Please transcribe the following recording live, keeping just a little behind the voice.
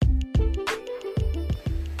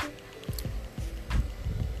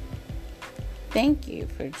Thank you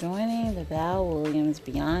for joining the Val Williams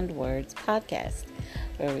Beyond Words podcast,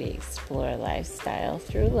 where we explore lifestyle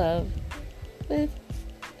through love with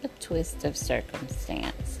a twist of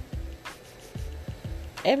circumstance.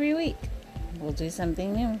 Every week, we'll do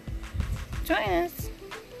something new. Join us.